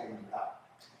nangyari sa ating tao?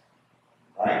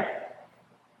 Right?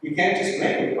 You can't just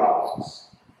blame the problems.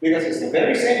 Because it's the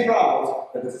very same problems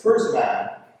that the first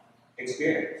man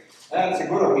experienced. And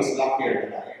siguro he's luckier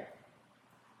than I am.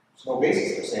 There's no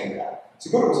basis for saying that.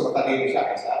 Siguro mas matalino siya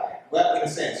kaysa akin. Well, in a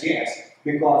sense, yes,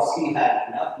 because he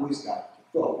had enough wisdom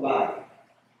to apply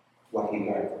what he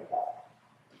learned from God.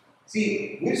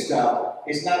 See, wisdom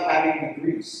is not having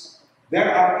degrees.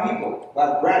 There are people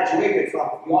that graduated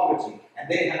from theology and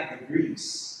they have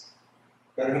degrees.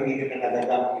 Pero hindi nila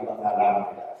nagagamit ibang nalaman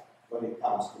nila when it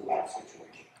comes to life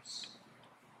situations.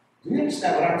 Do you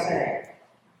understand what I'm saying?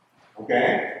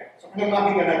 Okay? So kung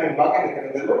makita natin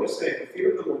bakit the Lord is saying, the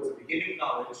fear of the Lord is the beginning of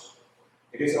knowledge.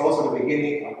 It is also the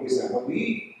beginning of wisdom. When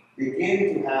we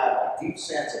begin to have a deep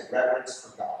sense of reverence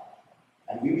for God,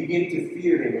 and we begin to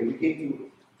fear Him, and we begin to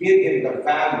give Him the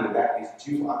value that is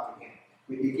due unto Him,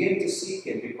 we begin to seek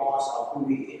Him because of who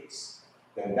He is,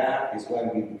 then that is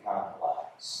when we become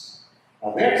wise.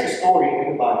 Now there's a story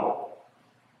in the Bible.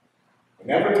 I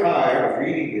never tire of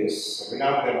reading this. Every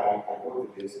now and then I go to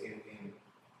this in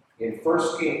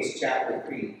 1 Kings chapter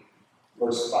 3,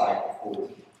 verse 5 to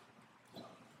 14.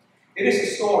 It is the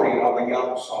story of a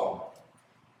young Solomon.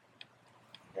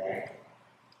 Okay?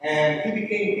 And he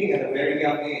became king at a very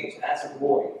young age, as a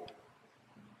boy.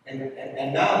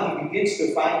 And now he begins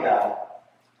to find out,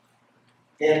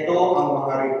 ito ang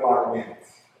mga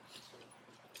requirements.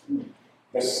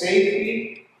 The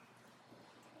safety,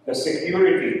 the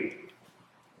security,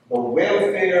 the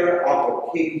welfare of the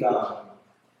kingdom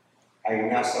ay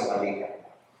nasa balikat.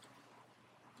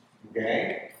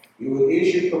 Okay? You will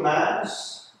issue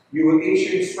commands, you will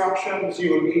issue instructions,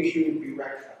 you will issue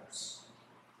directives,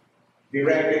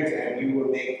 and you will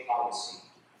make policy.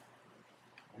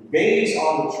 And based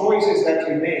on the choices that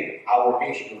you make, our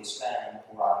nation will stand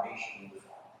or our nation will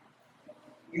fall.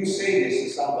 You say this to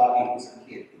somebody who's a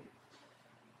kid,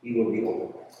 he will be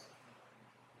overwhelmed.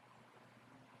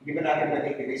 Hindi ba natin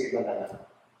nakikinig si Banana?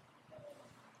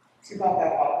 Si bata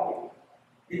pa ako.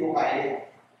 Hindi ko kaya.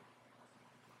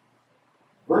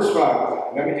 Verse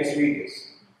 5, let me just read this.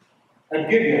 And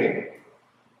Gideon,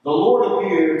 the Lord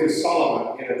appeared to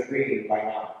Solomon in a dream by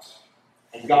night.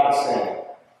 And God said,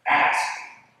 ask,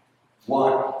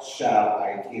 what shall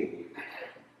I give you?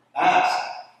 Ask.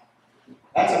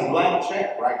 That's a blank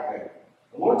check right there.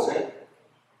 The Lord said,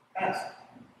 ask.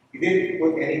 He didn't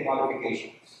put any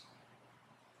qualifications.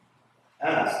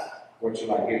 Ask, what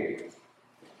shall I give you?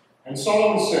 And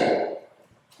Solomon said,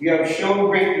 you have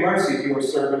shown great mercy to your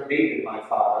servant David, my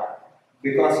father,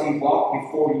 because he walked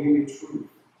before you in truth,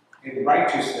 in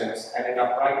righteousness, and in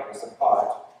uprightness of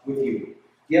heart with you.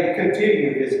 You have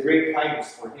continued this great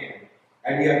kindness for him,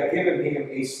 and you have given him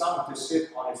a son to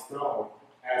sit on his throne,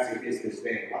 as it is this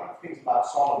day. One of the things about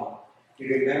Solomon, he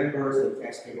remembers the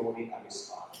testimony of his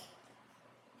father.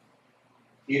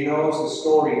 He knows the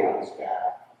story of his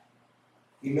dad.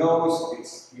 He knows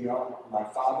it's, my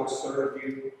father served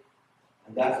you,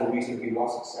 and that's the reason he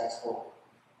was successful.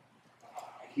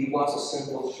 He was a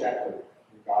simple shepherd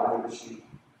who guarded the sheep.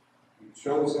 He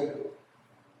chosen,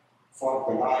 fought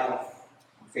Goliath,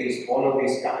 faced all of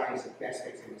these kinds of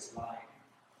testings in his life.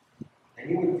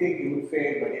 And you would think he would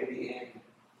fail, but in the end,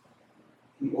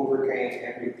 he overcame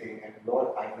everything. And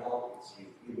Lord, I know it's you.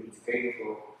 You've been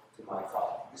faithful to my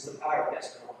father. This is the power of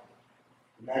testimony.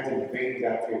 Imagine bringing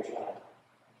that to your child.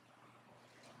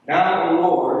 Now, O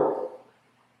Lord,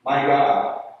 my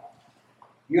God,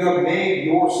 you have made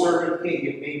your servant king.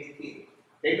 You've made me king.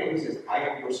 Take note, he says, I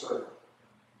am your servant.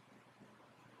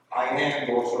 I am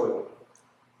your servant.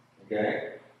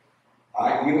 Okay?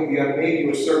 You have made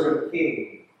your servant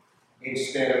king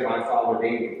instead of my father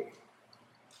David.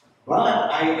 But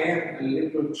I am a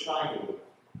little child.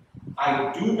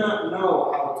 I do not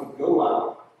know how to go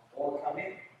out or come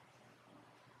in.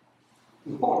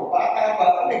 Lord, baka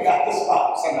ba nagatas pa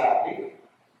ako sa natin?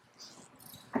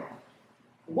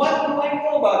 What do I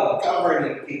know about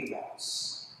governing kingdoms?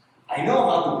 I know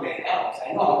how to play house.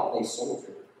 I know how to play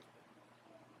soldier.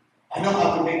 I know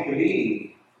how to make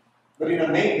believe. But in a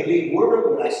make-believe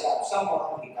world, when I stop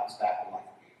someone, he comes back to life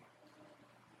again.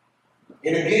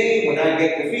 In a game, when I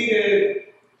get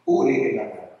defeated, ulitin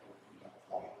lang na.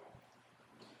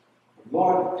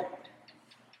 Lord,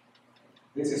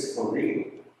 this is for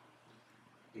real.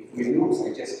 If we lose,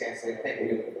 I just can't say,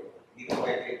 hey,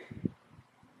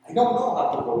 I don't know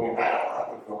how to go in. I don't know how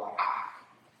to go out.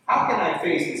 How can I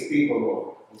face these people,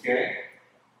 Lord? Okay?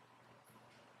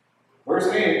 Verse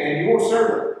 8, and your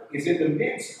servant is in the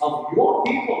midst of your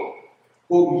people,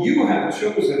 whom you have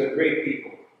chosen a great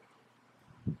people,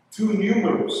 too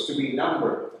numerous to be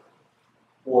numbered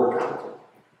or counted.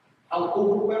 How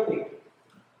overwhelming.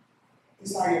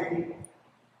 These are your people.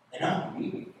 And I'm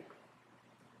leaving them.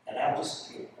 And I'm just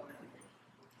here.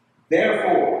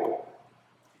 Therefore,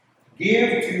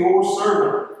 give to your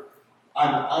servant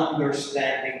an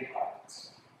understanding heart.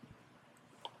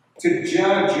 to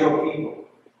judge your people,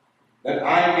 that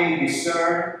I may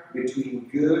discern between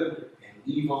good and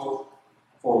evil,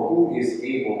 for who is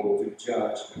able to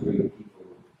judge the great people,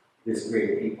 this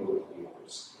great people of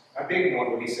yours? I big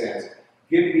note what he says,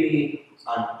 give me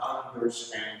an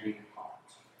understanding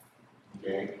heart.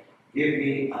 Okay? Give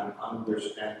me an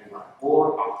understanding heart,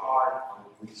 or a heart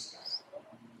of wisdom.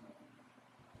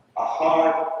 A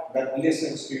heart that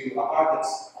listens to you, a heart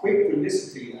that's quick to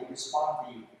listen to you and respond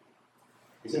to you.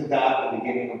 Isn't that the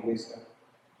beginning of wisdom?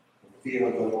 The fear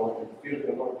of the Lord. And the fear of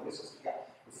the Lord listens to God.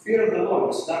 The fear of the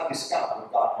Lord does not discount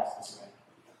what God has to say.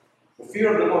 The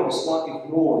fear of the Lord does not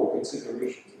ignore the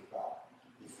considerations of God.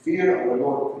 The fear of the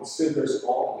Lord considers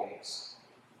always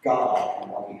God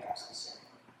and what He has to say.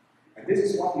 And this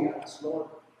is what we ask, Lord.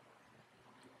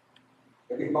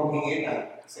 Pwede bang hingin na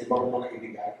sa ibang mga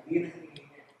ibigay? Hindi na hingin.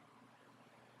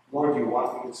 Lord, you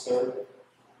want me to serve?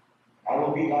 I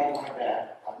will be like my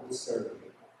dad. I will serve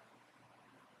you.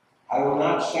 I will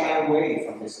not shy away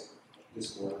from this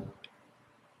work.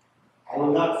 I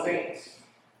will not faint.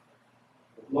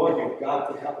 But Lord, you've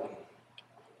got to help me.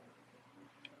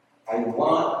 I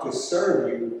want to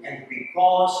serve you, and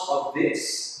because of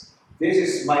this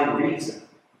is my reason.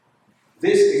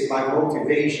 This is my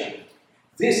motivation.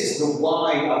 This is the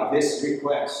why of this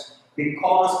request.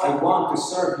 Because I want to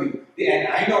serve you. And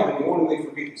I know that the only way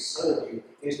for me to serve you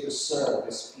is to serve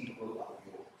this people of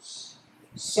yours.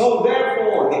 So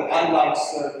therefore, that I might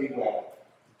serve you well,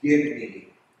 give me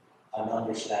an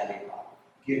understanding heart.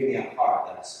 Give me a heart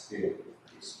that is filled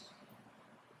with wisdom.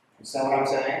 Is that what I'm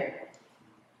saying?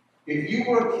 If you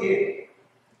were a kid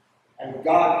and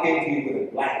God came to you with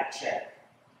a blank check,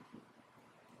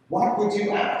 what would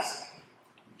you ask?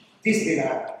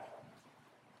 Disneyland.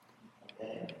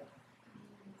 Okay.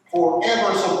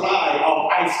 Forever supply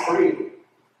of ice cream.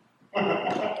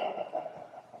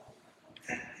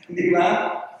 Di ba?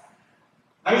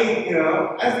 I mean,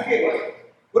 as a kid,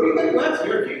 what are you going to answer?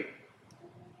 You're a kid.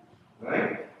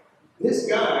 Right? This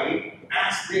guy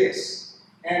asked this.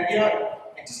 And,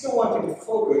 I just don't want you to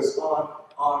focus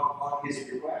on his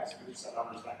request, which is an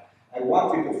understanding. I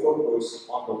want you to focus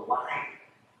on the why.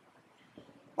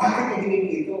 Bakit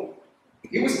hindi ito?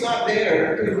 He was not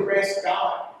there to impress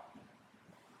God.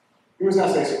 He was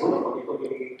not saying, siguro pag ikaw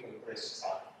hindi to impress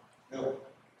God. No.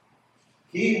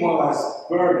 He was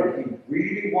burdened. He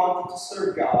really wanted to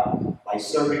serve God by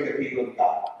serving the people of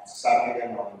God. Sabi niya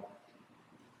noon,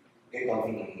 ito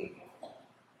hinihingi.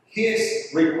 His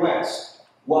request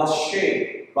was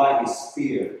shaped by his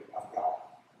fear of God.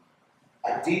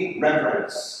 A deep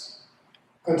reverence,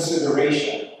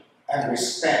 consideration, and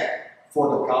respect for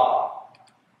the God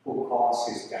who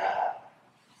caused his dad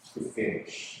to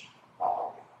finish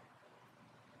properly.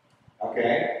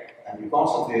 Okay? And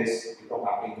because of this, itong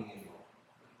aking hinihingi.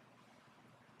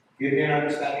 Give me an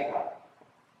understanding heart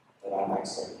that I might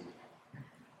serve you.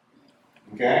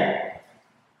 Okay?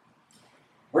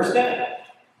 Verse 10.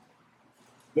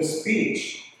 The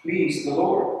speech pleased the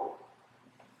Lord,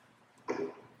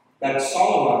 that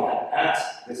Solomon had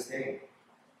asked this thing.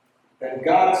 Then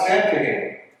God said to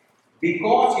him,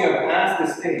 because you have asked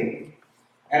this thing,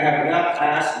 and have not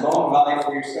asked long life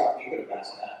for yourself. He could have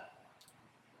asked that.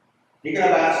 He could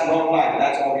have asked long life,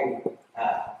 that's all he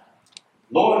had.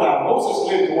 Lord, now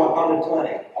Moses lived to 120.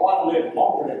 I want to live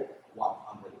longer than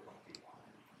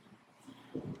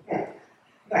 121.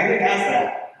 I didn't ask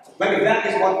that. But if that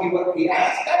is what he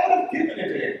asked, I would have given it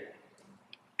to him.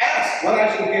 Ask what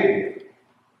I shall give you.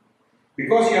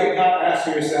 Because you have not asked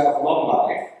for yourself long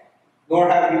life, nor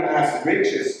have you asked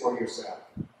riches for yourself.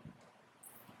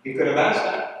 He could have asked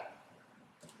that.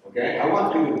 Okay? I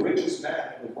want to be the richest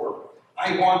man in the world.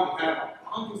 I want to have a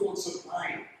bountiful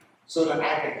supply so that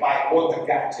I can buy all the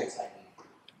gadgets I need.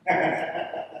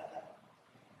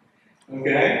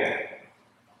 Okay?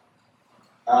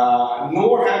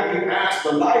 Nor have you asked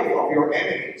the life of your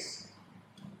enemies.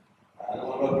 Alam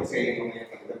mo ba kasi yung mga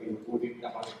pinupulit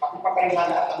na kami, pakipatay na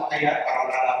lahat ng mga yan para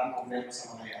wala namin problema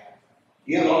sa mga yan.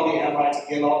 Kill all the Amorites,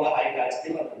 kill all the Hittites,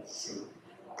 kill all the Shur.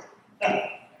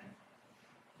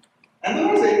 And the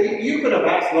Lord said, you could have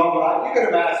asked long life, you could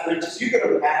have asked riches, you could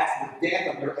have asked the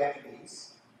death of your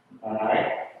enemies.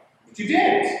 Alright? But you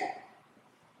didn't.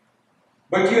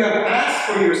 But you have asked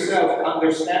for yourself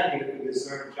understanding to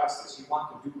discern justice. You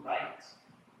want to do right.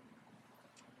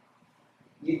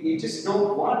 You just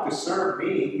don't want to serve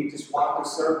me. You just want to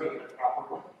serve me in a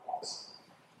proper way.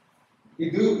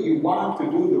 You want to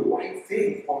do the right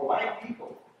thing for my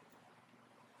people.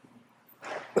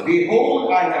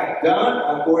 Behold, I have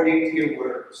done according to your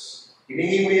words.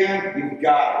 You've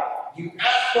got it. You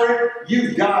asked for it,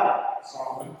 you've got it,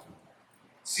 Solomon.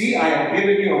 See, I have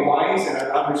given you a wise and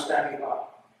an understanding heart.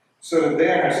 so that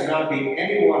there has not been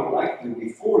anyone like you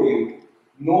before you,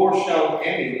 nor shall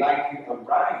any like you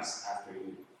arise after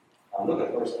you. Now look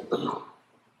at verse 15.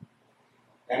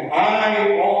 And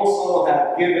I also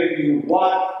have given you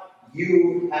what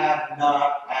you have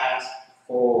not asked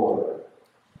for.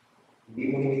 Hindi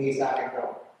mo hiningi sa akin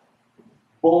to.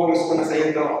 Bonus ko na sa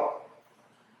iyo to.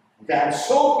 Okay, I'm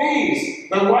so pleased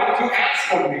by what you asked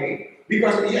of me,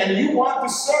 because and you want to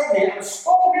serve me. I'm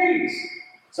so pleased.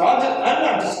 So I'm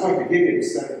not just going to give you the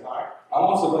servant heart. I'm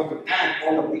also going to add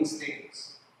all of these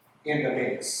things in the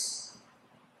mix.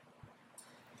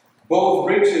 Both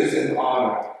riches and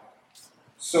honor,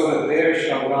 so that there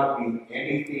shall not be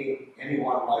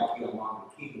anyone like you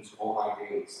among the kings all my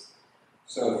days.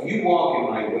 So if you walk in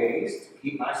my ways, to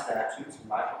keep my statutes and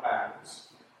my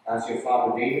commandments, as your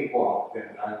father David walked,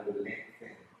 then I will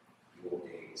lengthen your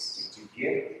days. Did you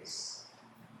get this?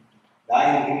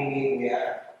 Dahil hiningi mo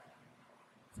yan,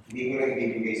 hindi ko lang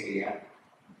ibibigay sa iyan,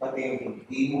 pati yung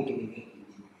hindi mo hiningi,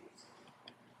 ibibigay sa iyan.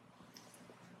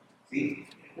 See?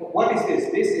 What is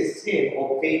this? This is him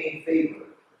obtaining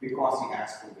favor because he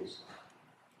asked for wisdom.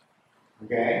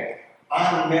 Okay?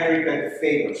 Unmerited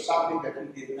favor, something that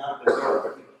he did not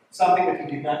deserve, something that he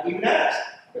did not even ask,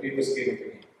 but it was given to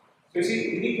him. So you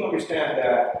see, you need to understand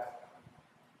that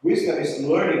wisdom is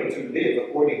learning to live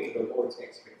according to the Lord's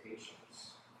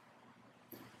expectations.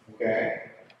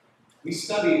 Okay? We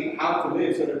study how to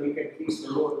live so that we can please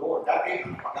the Lord more.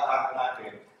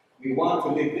 We want to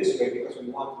live this way because we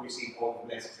want to receive all the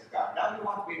blessings of God. Now we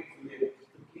want to be able to live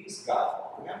to please God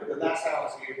more. Remember the last time I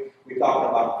was here, we talked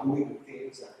about doing the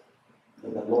things that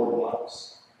the Lord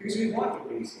loves. Because we want to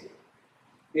please Him.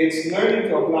 It's learning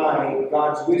to apply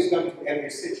God's wisdom to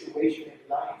every situation in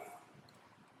life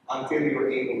until you're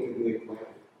able to do it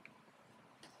well.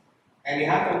 And you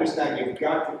have to understand you've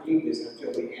got to do this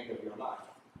until the end of your life.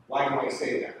 Why do I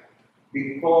say that?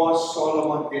 Because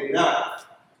Solomon did not.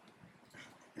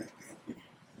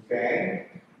 Okay?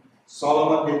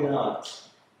 Solomon did not.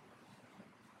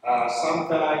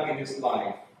 Sometime in his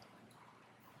life,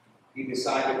 he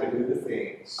decided to do the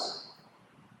things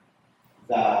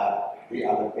that the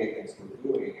other pagans were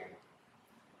doing.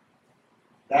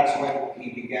 That's when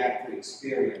he began to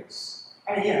experience.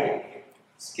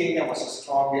 His kingdom was the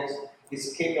strongest.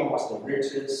 His kingdom was the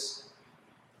richest.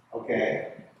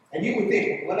 Okay? And you would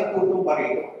think, wala tutong ba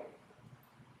rito?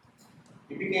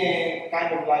 He became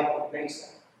kind of like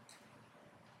complacent.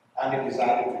 And he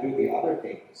decided to do the other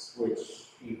things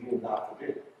which he knew not to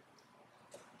do.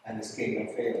 And his kingdom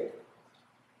failed.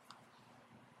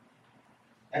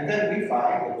 And then we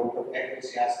find the book of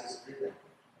Ecclesiastes written.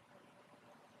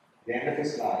 The end of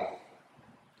his life,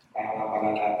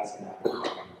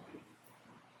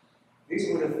 these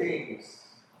were the things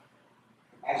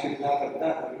I should not have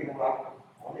done. But you know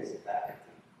what is that?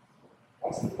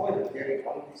 What's the point of getting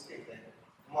all of these things? Then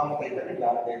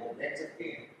the next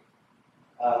king,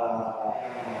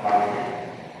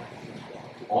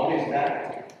 all is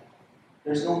vanity.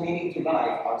 There's no meaning to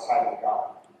life outside of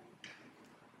God.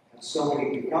 And so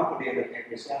when he becomes the end of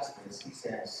Ecclesiastes, he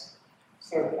says,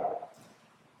 serve God.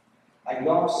 I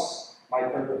lost my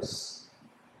purpose.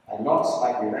 I lost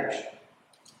my direction.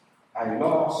 I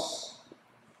lost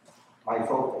my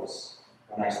focus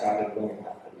when I started going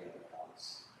after the other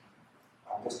gods.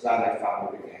 I'm just glad I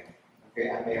found it again. Okay,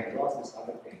 I may have lost these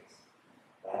other things,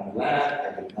 but I'm glad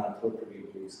I did not totally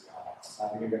lose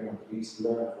God. I'm going to please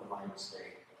learn from my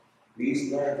mistake.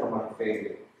 Please learn from my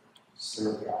failure.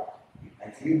 Serve God.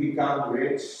 And if you become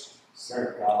rich,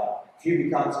 serve God. If you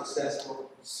become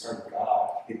successful, serve God.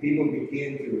 If people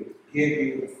begin to give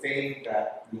you the fame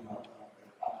that you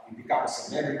become a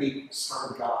celebrity,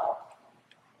 serve God.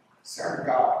 Serve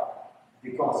God.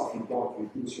 Because if you don't, you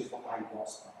lose your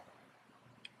focus.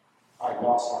 I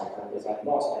lost my purpose. I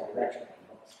lost my direction.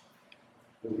 I lost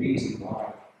the reason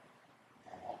why.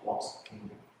 And I lost the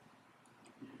kingdom.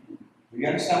 Do you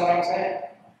understand what I'm saying?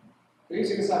 Please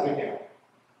say something here.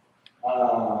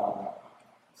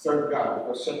 Serve God,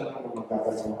 because siya na lang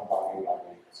magdadala ng mga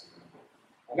bagay-bagay.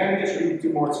 And let me just read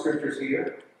two more scriptures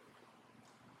here.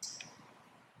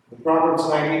 In Proverbs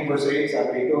 19 verse 8,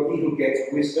 sabi ito, he who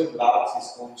gets wisdom loves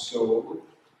his own soul.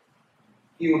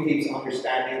 He who keeps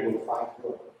understanding will find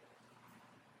good.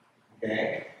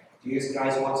 Okay? Jesus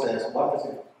Christ once says, what does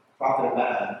it profit a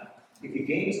man if he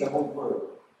gains the whole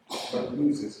world but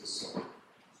loses his soul?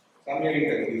 Some of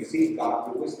you see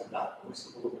God with wisdom, not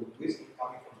wisdom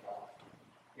coming from God.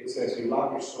 It says you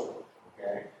love your soul,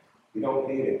 okay? You don't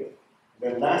hate it.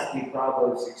 Then lastly,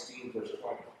 Proverbs 16, verse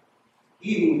 20.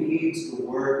 He who heeds the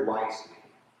word wisely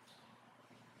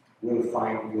will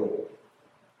find good.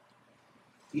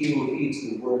 He who heeds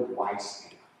the word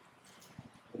wisely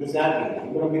What does that mean?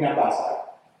 Hindi mo lang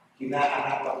binabasa.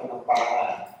 Hinahanapan mo ng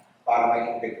paraan para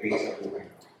mag-integrate sa buhay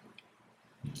mo.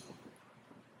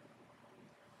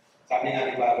 Sabi nga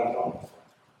ni Baba, no?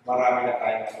 Marami na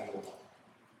tayong natulungan.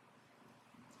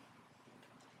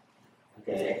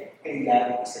 Okay?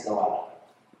 Kailangan isagawa.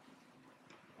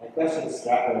 My question is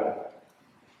rather,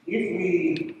 if we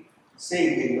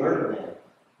say we learn them,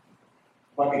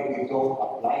 but if we don't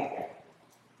apply them,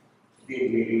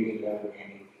 did we really learn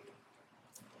anything?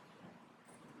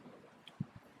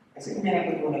 Kasi kung may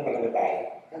natutunan talaga tayo,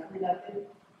 gagawin natin.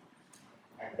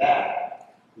 And that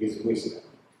is wisdom.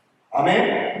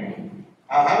 Amen?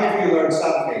 How many of you learned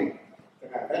something?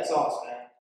 That's all, man.